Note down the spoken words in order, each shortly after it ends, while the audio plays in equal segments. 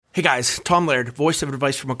Hey guys, Tom Laird, voice of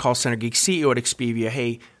advice from a call center geek, CEO at Expedia.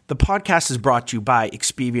 Hey, the podcast is brought to you by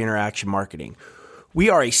Expedia Interaction Marketing. We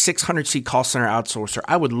are a 600-seat call center outsourcer.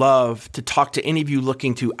 I would love to talk to any of you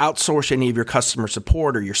looking to outsource any of your customer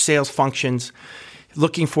support or your sales functions,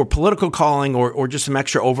 looking for political calling or just some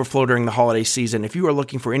extra overflow during the holiday season. If you are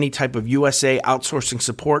looking for any type of USA outsourcing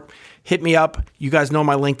support, hit me up. You guys know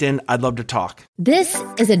my LinkedIn. I'd love to talk. This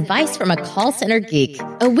is Advice from a Call Center Geek,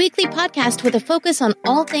 a weekly podcast with a focus on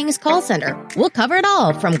all things call center. We'll cover it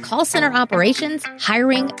all from call center operations,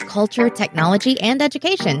 hiring, culture, technology, and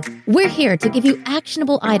education. We're here to give you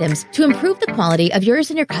actionable items to improve the quality of yours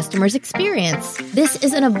and your customers' experience. This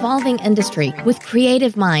is an evolving industry with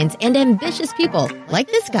creative minds and ambitious people like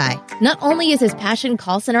this guy. Not only is his passion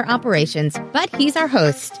call center operations, but he's our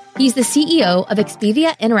host. He's the CEO of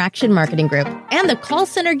Expedia Interaction Marketing Group and the call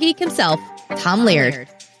center geek himself, Tom Laird.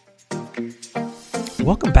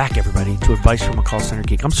 Welcome back, everybody, to Advice from a Call Center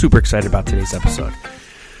Geek. I'm super excited about today's episode.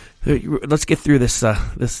 Let's get through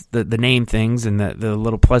the name things and the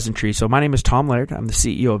little pleasantry. So my name is Tom Laird. I'm the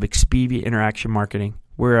CEO of Expedia Interaction Marketing.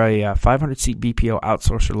 We're a 500-seat BPO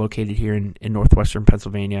outsourcer located here in northwestern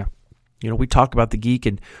Pennsylvania. You know, we talk about the geek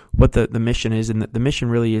and what the mission is, and the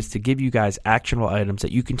mission really is to give you guys actionable items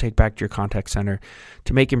that you can take back to your contact center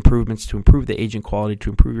to make improvements, to improve the agent quality,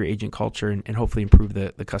 to improve your agent culture, and hopefully improve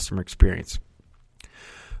the customer experience.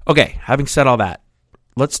 Okay, having said all that,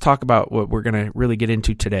 let's talk about what we're going to really get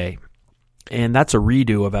into today, and that's a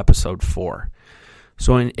redo of episode 4.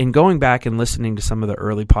 So in going back and listening to some of the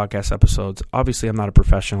early podcast episodes, obviously I'm not a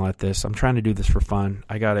professional at this. I'm trying to do this for fun.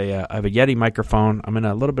 I have a Yeti microphone. I'm in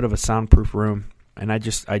a little bit of a soundproof room, and I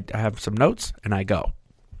have some notes, and I go.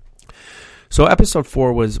 So episode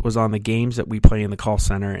 4 was on the games that we play in the call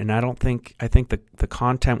center, and I think the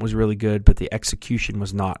content was really good, but the execution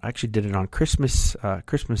was not. I actually did it on Christmas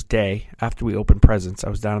Day after we opened presents. I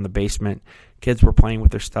was down in the basement. Kids were playing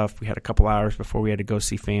with their stuff. We had a couple hours before we had to go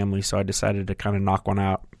see family, so I decided to kind of knock one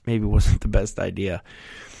out. Maybe it wasn't the best idea.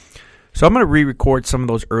 So I'm going to re-record some of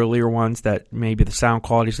those earlier ones that maybe the sound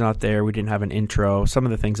quality's not there. We didn't have an intro, some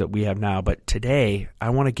of the things that we have now. But today, I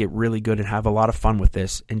want to get really good and have a lot of fun with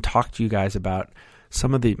this and talk to you guys about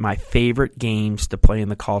some of my favorite games to play in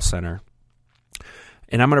the call center.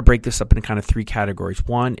 And I'm going to break this up into kind of 3 categories.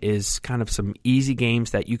 One is kind of some easy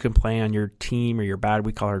games that you can play on your team or your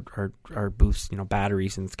we call our booths,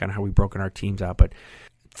 batteries, and it's kind of how we've broken our teams out. But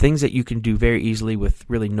things that you can do very easily with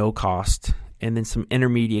really no cost. And then some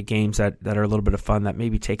intermediate games that are a little bit of fun that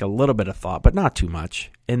maybe take a little bit of thought, but not too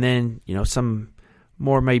much. And then, some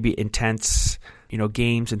more maybe intense,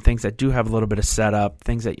 games and things that do have a little bit of setup,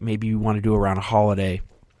 things that maybe you want to do around a holiday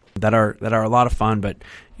that are a lot of fun, but,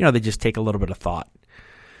 they just take a little bit of thought.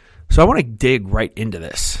 So I want to dig right into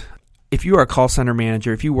this. If you are a call center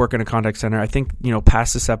manager, if you work in a contact center, I think,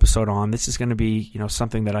 past this episode on, this is going to be,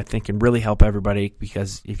 something that I think can really help everybody,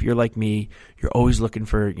 because if you're like me, you're always looking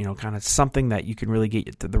for, kind of something that you can really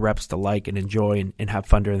get the reps to like and enjoy and have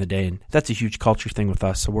fun during the day. And that's a huge culture thing with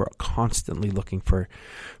us. So we're constantly looking for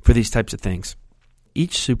these types of things.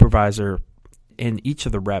 Each supervisor and each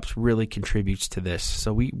of the reps really contributes to this.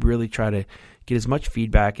 So we really try to get as much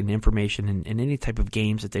feedback and information and any type of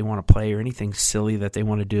games that they want to play or anything silly that they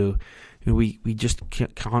want to do. We just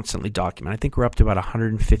constantly document. I think we're up to about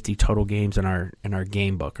 150 total games in our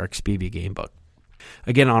game book, our Expedia game book.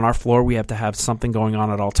 Again, on our floor, we have to have something going on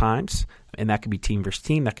at all times, and that could be team versus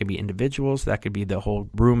team, that could be individuals, that could be the whole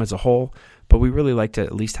room as a whole. But we really like to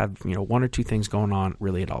at least have 1 or 2 things going on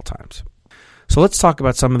really at all times. So let's talk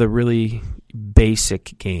about some of the really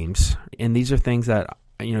basic games, and these are things that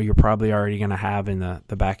you're probably already going to have in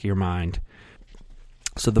the back of your mind.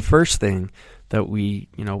 So the first thing that we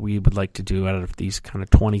would like to do out of these kind of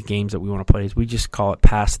 20 games that we want to play is we just call it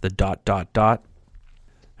pass the ...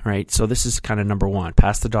 Right? So this is kind of number 1,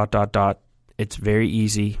 pass the ... It's very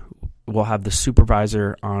easy. We'll have the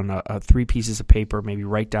supervisor on 3 pieces of paper, maybe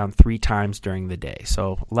write down 3 times during the day.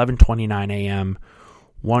 So 11:29 a.m.,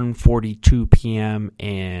 1:42 p.m.,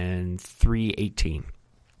 and 3:18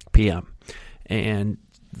 p.m. And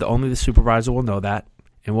only the supervisor will know that.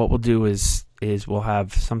 And what we'll do is we'll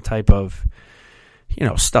have some type of,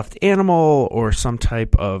 stuffed animal or some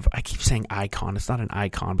type of, I keep saying icon. It's not an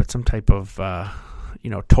icon, but some type of,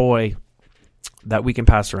 toy that we can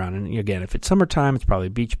pass around. And again, if it's summertime, it's probably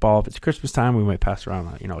a beach ball. If it's Christmas time, we might pass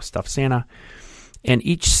around, a stuffed Santa. And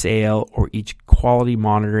each sale or each quality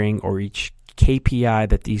monitoring or each KPI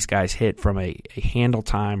that these guys hit from a handle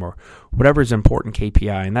time or whatever is important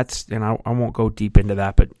KPI, and I won't go deep into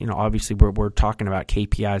that, but obviously we're talking about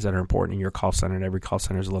KPIs that are important in your call center, and every call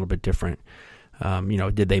center is a little bit different.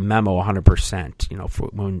 Did they memo 100%, for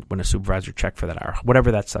when a supervisor checked for that hour,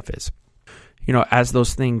 whatever that stuff is. As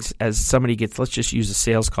those things, as somebody gets, let's just use a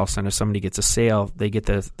sales call center, somebody gets a sale, they get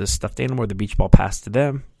the stuffed animal or the beach ball passed to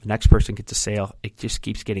them, the next person gets a sale, it just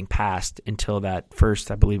keeps getting passed until that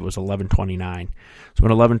first, I believe it was 11:29. So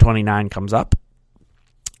when 11:29 comes up,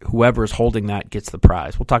 whoever is holding that gets the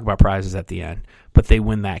prize. We'll talk about prizes at the end, but they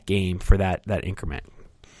win that game for that increment.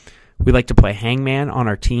 We like to play hangman on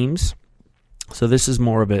our teams. So this is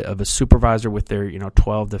more of a supervisor with their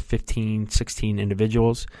 12 to 15, 16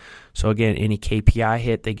 individuals. So again, any KPI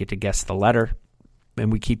hit, they get to guess the letter,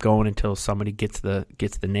 and we keep going until somebody gets the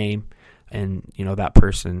name, and that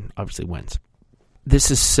person obviously wins. This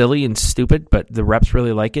is silly and stupid, but the reps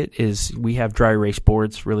really like it. Is we have dry erase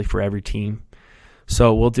boards really for every team.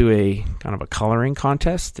 So we'll do a kind of a coloring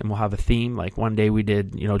contest, and we'll have a theme. Like one day we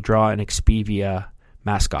did draw an Expedia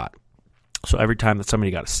mascot. So every time that somebody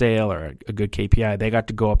got a sale or a good KPI, they got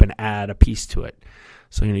to go up and add a piece to it.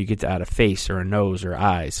 So, you get to add a face or a nose or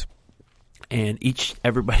eyes. And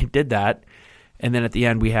everybody did that. And then at the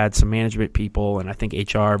end, we had some management people, and I think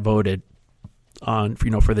HR voted on,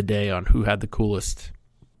 for the day on who had the coolest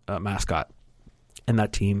mascot. And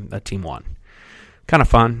that team won. Kind of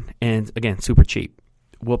fun. And again, super cheap.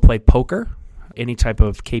 We'll play poker. Any type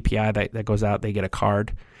of KPI that goes out, they get a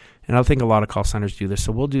card. And I think a lot of call centers do this.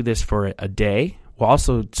 So we'll do this for a day. We'll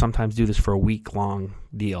also sometimes do this for a week-long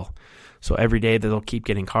deal. So every day they'll keep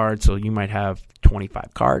getting cards. So you might have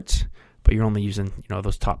 25 cards, but you're only using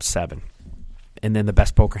those top 7. And then the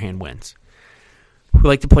best poker hand wins. We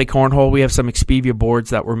like to play cornhole. We have some Expedia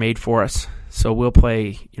boards that were made for us. So we'll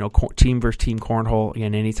play team versus team cornhole.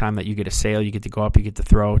 Again, anytime that you get a sale, you get to go up, you get to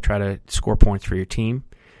throw, try to score points for your team.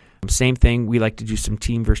 Same thing, we like to do some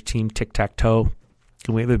team versus team tic-tac-toe.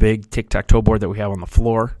 And we have a big tic-tac-toe board that we have on the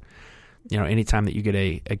floor. Anytime that you get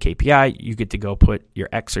a KPI, you get to go put your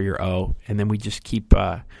X or your O, and then we just keep,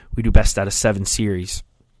 we do best out of 7 series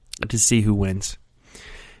to see who wins.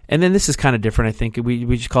 And then this is kind of different, I think.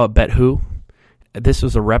 We just call it Bet Who. This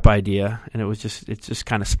was a rep idea, and it's just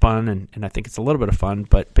kind of spun, and I think it's a little bit of fun.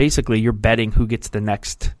 But basically, you're betting who gets the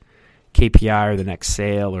next KPI or the next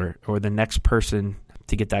sale or the next person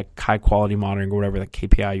to get that high-quality monitoring or whatever that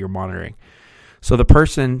KPI you're monitoring. So the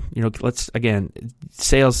person,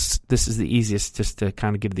 sales, this is the easiest just to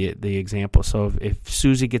kind of give the example. So if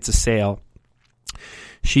Susie gets a sale,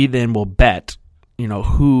 she then will bet,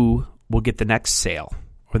 who will get the next sale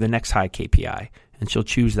or the next high KPI, and she'll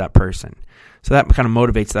choose that person. So that kind of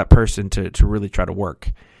motivates that person to really try to work.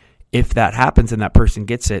 If that happens and that person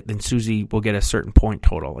gets it, then Susie will get a certain point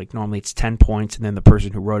total. Like normally it's 10 points, and then the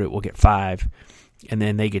person who wrote it will get 5, and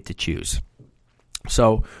then they get to choose.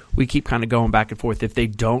 So we keep kind of going back and forth. If they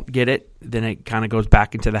don't get it, then it kind of goes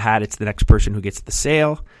back into the hat. It's the next person who gets the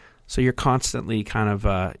sale. So you're constantly kind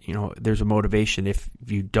of, there's a motivation. If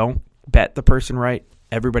you don't bet the person right,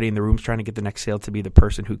 everybody in the room is trying to get the next sale to be the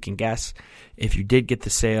person who can guess. If you did get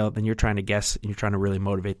the sale, then you're trying to guess, and you're trying to really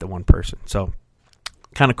motivate the one person. So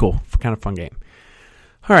kind of cool, kind of fun game.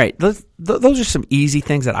 All right, those are some easy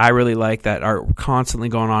things that I really like that are constantly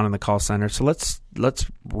going on in the call center. So let's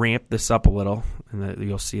ramp this up a little, and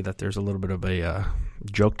you'll see that there's a little bit of a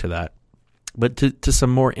joke to that. But to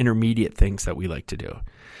some more intermediate things that we like to do.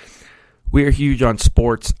 We are huge on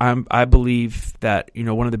sports. I believe that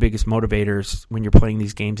one of the biggest motivators when you're playing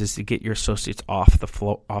these games is to get your associates off the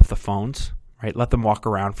phones, right? Let them walk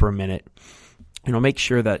around for a minute. Make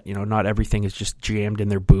sure that, not everything is just jammed in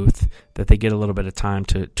their booth, that they get a little bit of time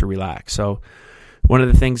to relax. So one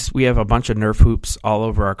of the things, we have a bunch of Nerf hoops all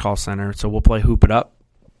over our call center. So we'll play Hoop It Up.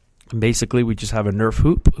 And basically, we just have a Nerf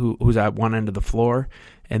hoop who's at one end of the floor,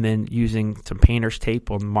 and then using some painter's tape,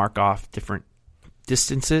 we'll mark off different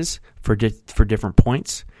distances for different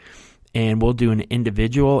points. And we'll do an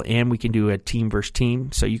individual, and we can do a team versus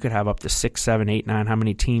team. So you could have up to 6, 7, 8, 9, how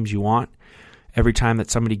many teams you want. Every time that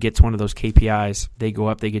somebody gets one of those KPIs, they go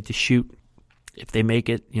up, they get to shoot. If they make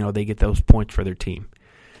it, they get those points for their team.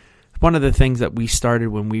 One of the things that we started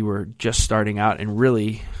when we were just starting out, and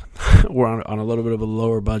really we're on a little bit of a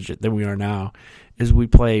lower budget than we are now, is we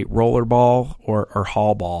play rollerball or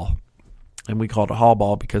hall ball. And we call it a hall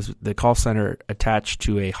ball because the call center attached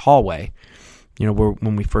to a hallway,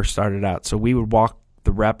 when we first started out. So we would walk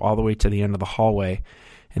the rep all the way to the end of the hallway,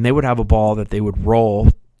 and they would have a ball that they would roll.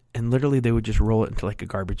 And literally they would just roll it into like a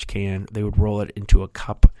garbage can. They would roll it into a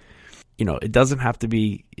cup. It doesn't have to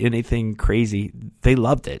be anything crazy. They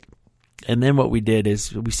loved it. And then what we did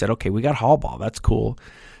is we said, okay, we got hall ball. That's cool.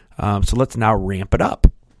 So let's now ramp it up.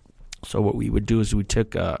 So what we would do is we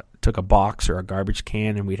took a box or a garbage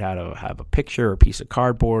can, and we'd have a picture or a piece of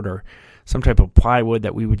cardboard or some type of plywood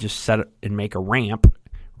that we would just set and make a ramp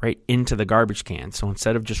right into the garbage can. So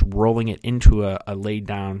instead of just rolling it into a laid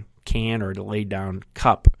down can or a laid down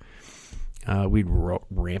cup, we'd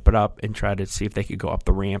ramp it up and try to see if they could go up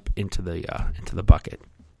the ramp into the bucket.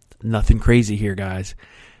 Nothing crazy here, guys,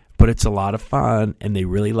 but it's a lot of fun and they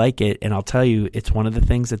really like it. And I'll tell you, it's one of the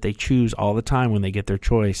things that they choose all the time when they get their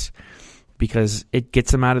choice, because it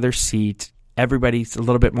gets them out of their seat. Everybody's a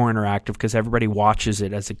little bit more interactive because everybody watches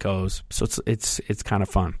it as it goes. So it's kind of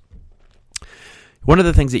fun. One of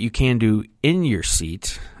the things that you can do in your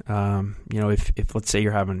seat, if let's say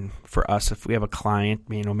you're having, for us, if we have a client,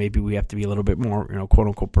 maybe we have to be a little bit more, quote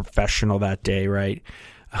unquote professional that day, right?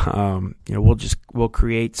 We'll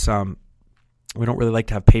create some, we don't really like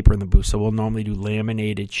to have paper in the booth, so we'll normally do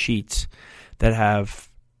laminated sheets that have,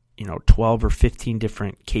 12 or 15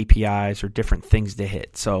 different KPIs or different things to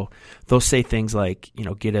hit. So they'll say things like,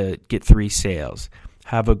 get 3 sales,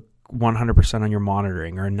 have a 100% on your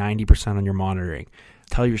monitoring or 90% on your monitoring,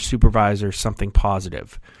 tell your supervisor something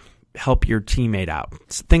positive, help your teammate out,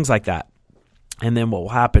 things like that. And then what will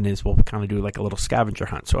happen is we'll kind of do like a little scavenger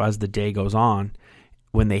hunt. So as the day goes on,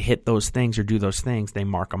 when they hit those things or do those things, they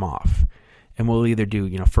mark them off. And we'll either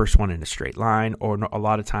do, first one in a straight line, or a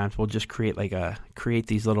lot of times we'll just create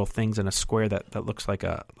these little things in a square that looks like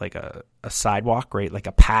a sidewalk, right? Like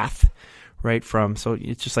a path, right? So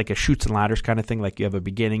it's just like a chutes and ladders kind of thing. Like you have a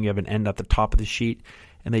beginning, you have an end at the top of the sheet,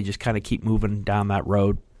 and they just kind of keep moving down that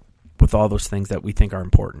road with all those things that we think are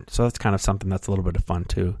important. So that's kind of something that's a little bit of fun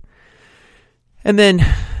too. And then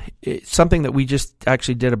something that we just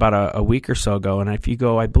actually did about a week or so ago, and if you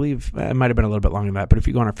go, I believe it might have been a little bit longer than that, but if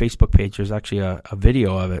you go on our Facebook page, there's actually a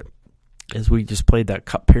video of it, is we just played that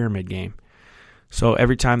cup pyramid game. So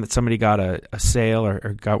every time that somebody got a sale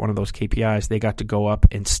or got one of those KPIs, they got to go up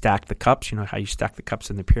and stack the cups. You know how you stack the cups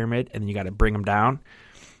in the pyramid, and then you got to bring them down.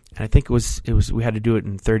 And I think it was we had to do it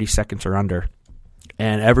in 30 seconds or under.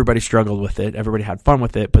 And everybody struggled with it. Everybody had fun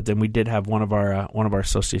with it. But then we did have one of our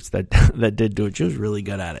associates that did do it. She was really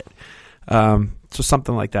good at it. So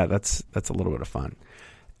something like that. That's a little bit of fun.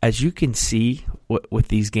 As you can see with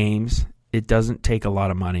these games, it doesn't take a lot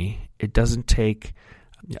of money. It doesn't take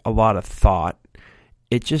a lot of thought.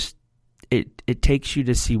 It just it takes you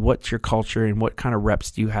to see what's your culture and what kind of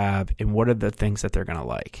reps do you have and what are the things that they're going to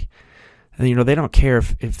like. And they don't care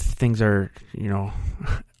if things are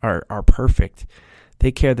are perfect.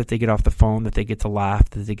 They care that they get off the phone, that they get to laugh,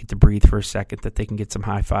 that they get to breathe for a second, that they can get some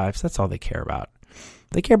high fives. That's all they care about.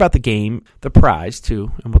 They care about the game, the prize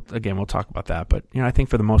too, and we'll talk about that. But I think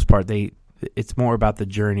for the most part, it's more about the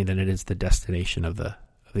journey than it is the destination of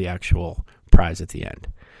the actual prize at the end.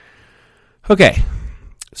 Okay,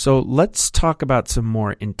 so let's talk about some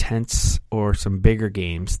more intense or some bigger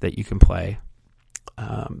games that you can play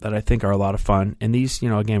that I think are a lot of fun. And these,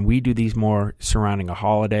 again, we do these more surrounding a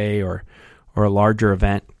holiday or a larger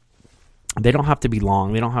event. They don't have to be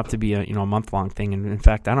long. They don't have to be a month-long thing. And in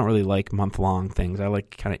fact, I don't really like month-long things. I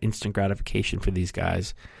like kind of instant gratification for these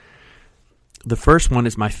guys. The first one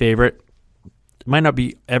is my favorite. It might not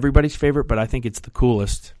be everybody's favorite, but I think it's the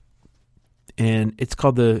coolest. And we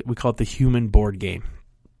call it the human board game.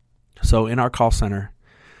 So in our call center,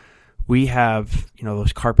 we have,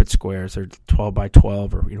 those carpet squares. They're 12 by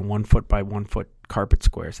 12 or 1 foot by 1 foot carpet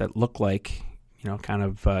squares that look like kind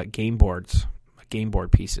of game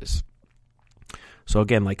board pieces. So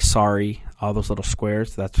again, like sorry, all those little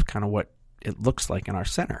squares, that's kind of what it looks like in our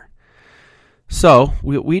center. So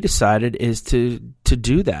what we decided is to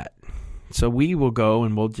do that. So we will go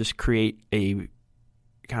and we'll just create a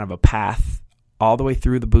kind of a path all the way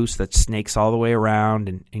through the booth that snakes all the way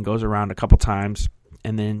around and goes around a couple times.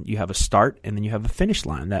 And then you have a start and then you have a finish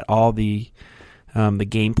line that all the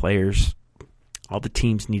game players, all the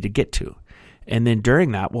teams need to get to. And then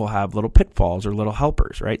during that, we'll have little pitfalls or little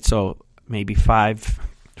helpers, right? So maybe five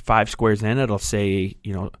squares in, it'll say,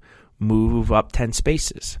 move up 10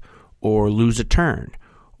 spaces or lose a turn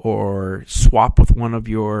or swap with one of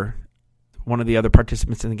the other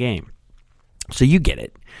participants in the game. So you get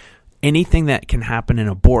it. Anything that can happen in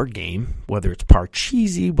a board game, whether it's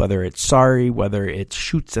Parcheesi, whether it's Sorry, whether it's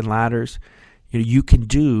Chutes and Ladders, you can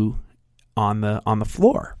do on the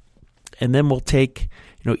floor. And then we'll take,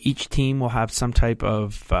 each team will have some type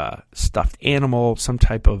of stuffed animal, some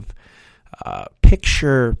type of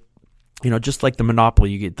picture, just like the Monopoly,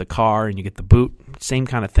 you get the car and you get the boot, same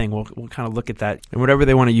kind of thing. We'll kind of look at that, and whatever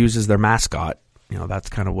they want to use as their mascot, that's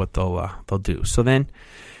kind of what they'll do. So then,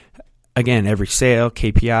 again, every sale,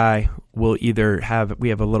 KPI, we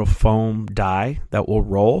have a little foam die that will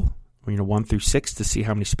roll, 1 through 6 to see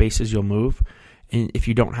how many spaces you'll move. And if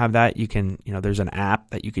you don't have that, you can, there's an app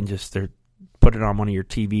that you can just, put it on one of your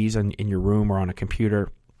TVs in your room or on a computer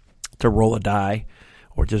to roll a die,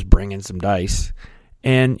 or just bring in some dice.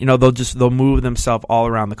 And, they'll move themselves all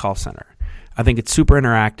around the call center. I think it's super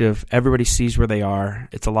interactive. Everybody sees where they are.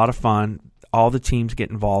 It's a lot of fun. All the teams get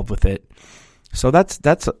involved with it. So that's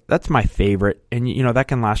my favorite. And, that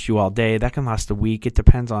can last you all day. That can last a week. It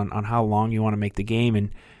depends on how long you want to make the game.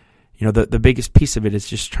 And, the biggest piece of it is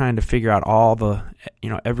just trying to figure out all the,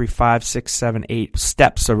 every 5, 6, 7, 8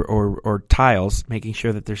 steps or tiles, making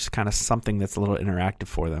sure that there's kind of something that's a little interactive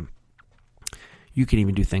for them. You can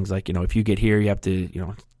even do things like, if you get here, you have to,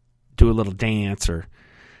 do a little dance, or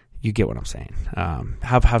you get what I'm saying.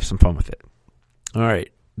 Have some fun with it. All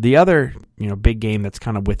right. The other, big game that's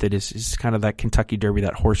kind of with it is kind of that Kentucky Derby,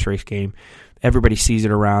 that horse race game. Everybody sees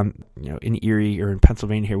it around, in Erie or in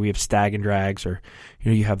Pennsylvania here. We have stag and drags, or,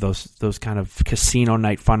 you have those kind of casino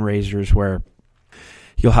night fundraisers where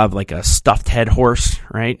you'll have like a stuffed head horse,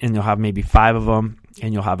 right? And you'll have maybe 5 of them,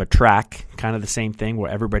 and you'll have a track, kind of the same thing,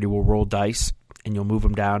 where everybody will roll dice, and you'll move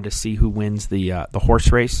them down to see who wins the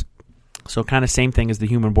horse race. So kind of same thing as the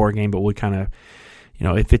human board game, but we kind of,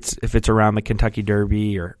 if it's around the Kentucky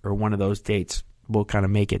Derby or one of those dates, we'll kind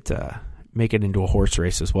of make it into a horse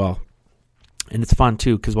race as well. And it's fun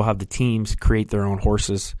too, because we'll have the teams create their own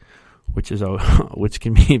horses, which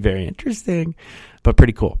can be very interesting, but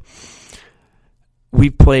pretty cool.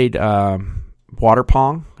 We've played water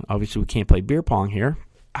pong. Obviously, we can't play beer pong here.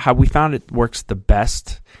 How we found it works the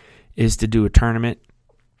best is to do a tournament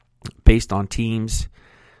based on teams.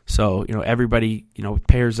 So, everybody,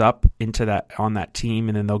 pairs up into that on that team,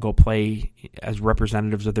 and then they'll go play as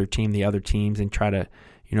representatives of their team, the other teams, and try to,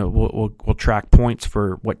 we'll track points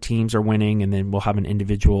for what teams are winning, and then we'll have an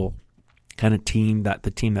individual kind of team,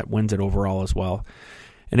 the team that wins it overall as well.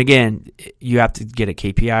 And again, you have to get a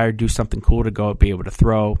KPI or do something cool to go be able to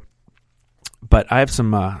throw. But I have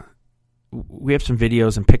we have some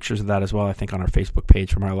videos and pictures of that as well, I think, on our Facebook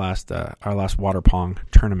page from our last water pong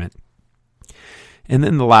tournament. And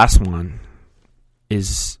then the last one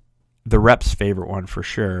is the rep's favorite one for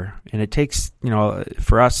sure. And it takes,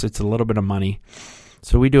 for us, it's a little bit of money.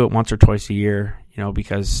 So we do it once or twice a year,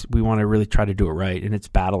 because we want to really try to do it right. And it's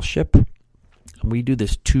Battleship. And we do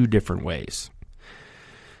this 2 different ways.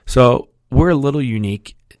 So we're a little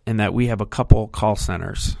unique in that we have a couple call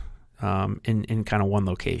centers in kind of one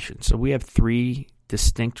location. So we have 3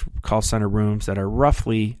 distinct call center rooms that are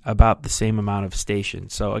roughly about the same amount of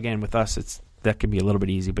stations. So again, with us, that can be a little bit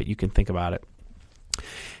easy, but you can think about it.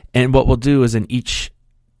 And what we'll do is in each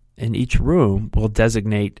room, we'll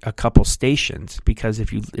designate a couple stations, because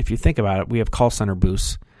if you think about it, we have call center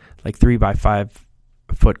booths, like 3 by 5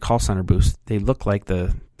 foot call center booths. They look like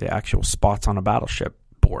the actual spots on a battleship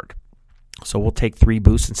board. So we'll take 3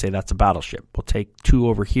 booths and say that's a battleship. We'll take 2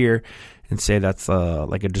 over here and say that's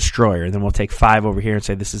like a destroyer. And then we'll take 5 over here and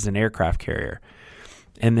say this is an aircraft carrier.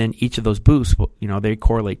 And then each of those booths, they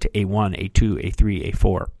correlate to A1, A2, A3,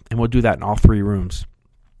 A4. And we'll do that in all 3 rooms.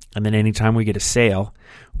 And then anytime we get a sale,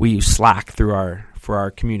 we use Slack for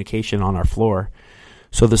our communication on our floor.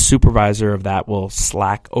 So the supervisor of that will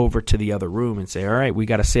Slack over to the other room and say, all right, we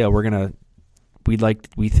got a sale.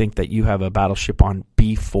 We think that you have a battleship on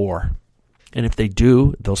B4. And if they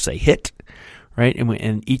do, they'll say hit, right?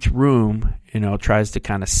 And each room, tries to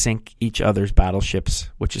kind of sync each other's battleships,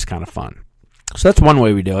 which is kind of fun. So that's one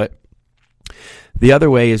way we do it. The other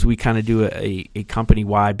way is we kind of do a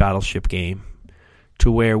company-wide battleship game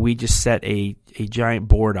to where we just set a giant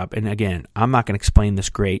board up. And again, I'm not going to explain this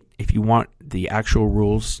great. If you want the actual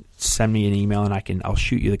rules, send me an email and I'll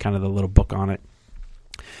shoot you the little book on it.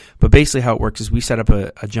 But basically how it works is we set up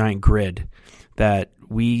a giant grid that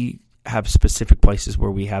we have specific places where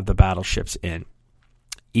we have the battleships in.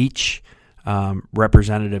 Each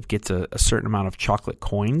representative gets a certain amount of chocolate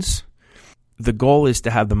coins. The goal is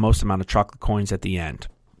to have the most amount of chocolate coins at the end,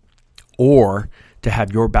 or to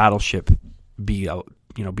have your battleship be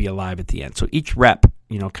alive at the end. So each rep,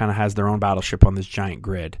 kind of has their own battleship on this giant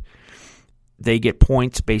grid. They get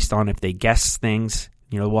points based on if they guess things.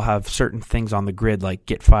 We'll have certain things on the grid like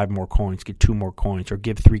get 5 more coins, get 2 more coins, or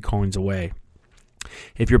give 3 coins away.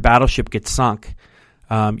 If your battleship gets sunk,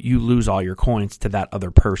 you lose all your coins to that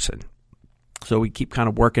other person. So we keep kind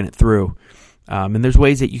of working it through. And there's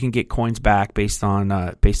ways that you can get coins back based on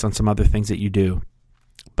some other things that you do.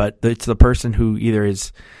 But it's the person who either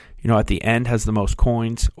is, at the end has the most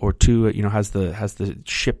coins, or 2, has the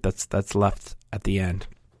ship that's left at the end.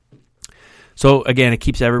 So again, it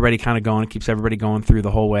keeps everybody kind of going. It keeps everybody going through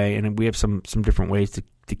the whole way. And we have some different ways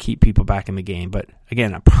to keep people back in the game. But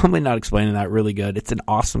again, I'm probably not explaining that really good. It's an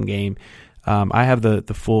awesome game. I have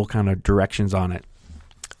the full kind of directions on it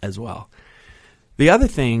as well. The other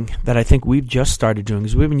thing that I think we've just started doing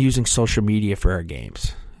is we've been using social media for our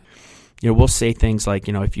games. We'll say things like,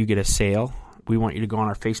 if you get a sale, we want you to go on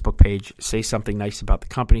our Facebook page, say something nice about the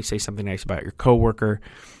company, say something nice about your coworker.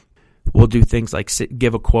 We'll do things like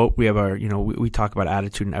give a quote. We have we talk about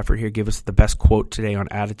attitude and effort here. Give us the best quote today on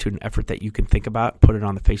attitude and effort that you can think about. Put it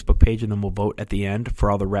on the Facebook page, and then we'll vote at the end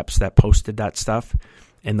for all the reps that posted that stuff,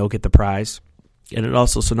 and they'll get the prize. And it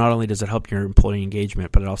also, so not only does it help your employee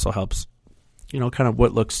engagement, but it also helps, kind of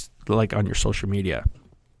what looks like on your social media.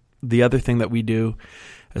 The other thing that we do,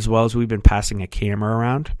 as well as we've been passing a camera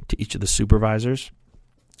around to each of the supervisors,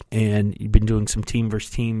 and you've been doing some team versus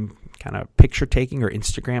team kind of picture taking or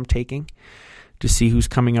Instagram taking to see who's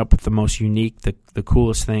coming up with the most unique, the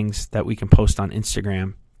coolest things that we can post on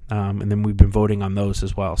Instagram. And then we've been voting on those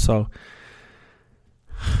as well. So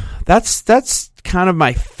that's kind of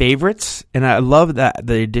my favorites. And I love that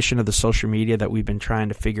the addition of the social media that we've been trying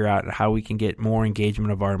to figure out how we can get more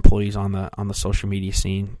engagement of our employees on the social media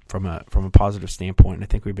scene from a positive standpoint. And I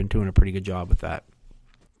think we've been doing a pretty good job with that.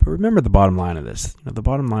 But remember the bottom line of this. The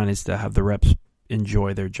bottom line is to have the reps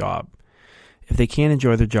enjoy their job. If they can't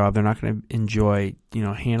enjoy their job, they're not going to enjoy,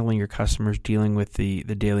 handling your customers, dealing with the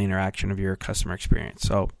daily interaction of your customer experience.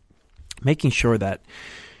 So making sure that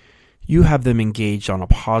you have them engaged on a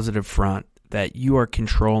positive front, that you are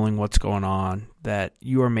controlling what's going on, that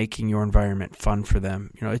you are making your environment fun for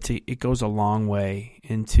them. It goes a long way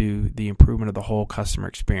into the improvement of the whole customer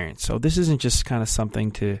experience. So this isn't just kind of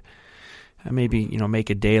something to maybe, make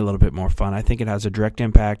a day a little bit more fun. I think it has a direct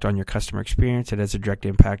impact on your customer experience. It has a direct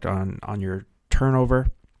impact on your turnover.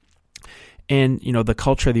 And, the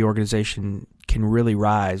culture of the organization can really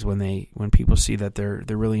rise when people see that they're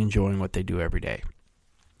really enjoying what they do every day.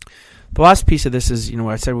 The last piece of this is,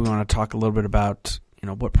 I said we want to talk a little bit about,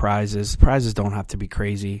 what prizes. Prizes don't have to be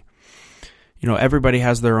crazy. Everybody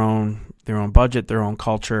has their own budget, their own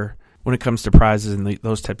culture when it comes to prizes and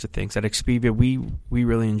those types of things. At Expedia, we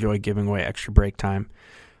really enjoy giving away extra break time.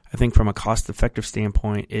 I think from a cost-effective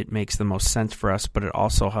standpoint, it makes the most sense for us, but it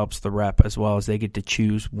also helps the rep as well, as they get to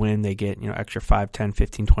choose when they get, extra 5, 10,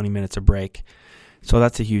 15, 20 minutes of break. So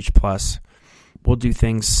that's a huge plus. We'll do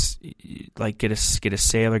things like get a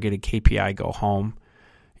sale or get a KPI, go home.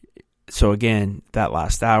 So again, that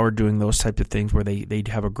last hour, doing those types of things where they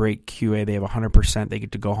have a great QA, they have 100%, they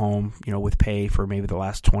get to go home, with pay for maybe the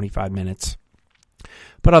last 25 minutes.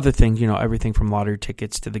 But other things, everything from lottery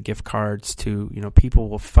tickets to the gift cards to, people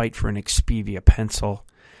will fight for an Expedia pencil.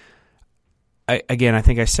 I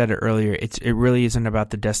think I said it earlier, it really isn't about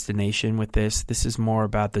the destination with this. This is more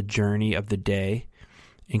about the journey of the day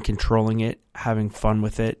and controlling it, having fun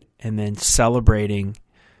with it, and then celebrating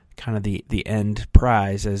kind of the end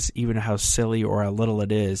prize, as even how silly or how little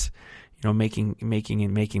it is, making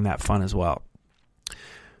that fun as well.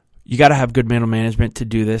 You got to have good middle management to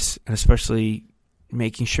do this, and especially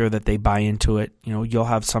making sure that they buy into it. You'll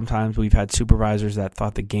have sometimes we've had supervisors that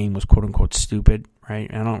thought the game was quote unquote stupid, right?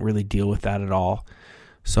 And I don't really deal with that at all.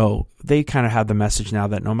 So they kind of have the message now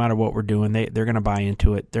that no matter what we're doing, they're going to buy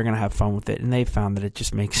into it. They're going to have fun with it. And they found that it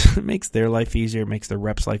just makes their life easier. It makes their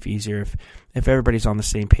reps' life easier if everybody's on the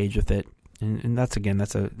same page with it. And that's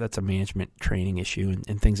a management training issue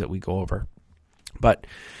and things that we go over. But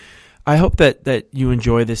I hope that you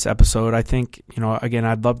enjoy this episode. I think, again,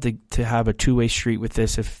 I'd love to have a two-way street with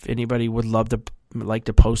this. If anybody would like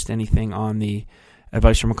to post anything on the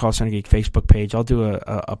Advice from a Call Center Geek Facebook page, I'll do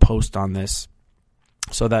a post on this.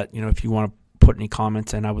 So that, if you want to put any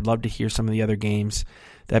comments in, I would love to hear some of the other games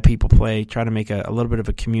that people play. Try to make a little bit of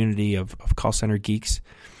a community of call center geeks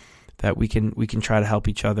that we can try to help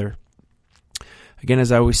each other. Again,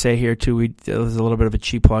 as I always say here too, there's a little bit of a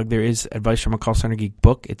cheap plug. There is Advice from a Call Center Geek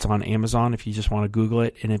book. It's on Amazon if you just want to Google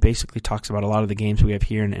it, and it basically talks about a lot of the games we have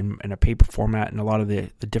here in a paper format, and a lot of the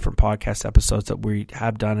different podcast episodes that we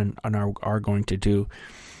have done and are going to do.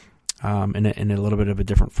 In a little bit of a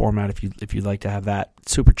different format if you'd like to have that.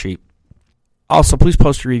 Super cheap. Also, please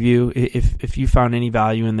post a review if you found any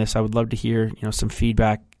value in this. I would love to hear some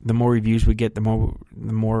feedback. The more reviews we get, the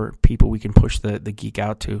more people we can push the geek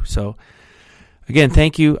out to. So again,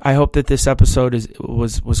 thank you. I hope that this episode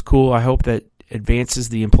was cool. I hope that advances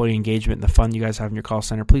the employee engagement and the fun you guys have in your call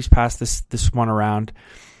center. Please pass this one around.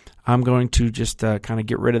 I'm going to just kind of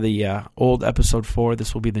get rid of the old episode 4.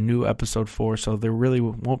 This will be the new episode 4. So there really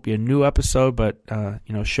won't be a new episode, but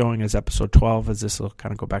showing as episode 12, as this will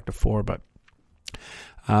kind of go back to 4. But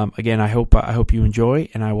again, I hope you enjoy,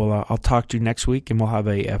 and I'll talk to you next week, and we'll have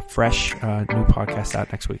a fresh new podcast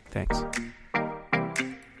out next week. Thanks.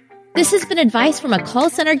 This has been advice from a call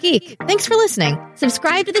center geek. Thanks for listening.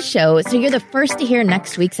 Subscribe to the show so you're the first to hear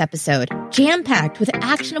next week's episode. Jam-packed with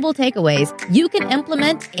actionable takeaways you can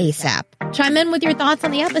implement ASAP. Chime in with your thoughts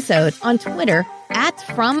on the episode on Twitter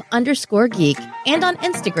 @from_geek and on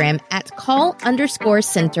Instagram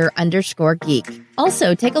 @call_center_geek.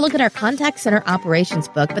 Also, take a look at our contact center operations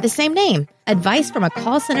book by the same name, Advice from a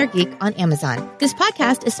Call Center Geek on Amazon. This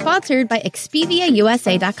podcast is sponsored by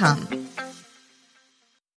ExpediaUSA.com.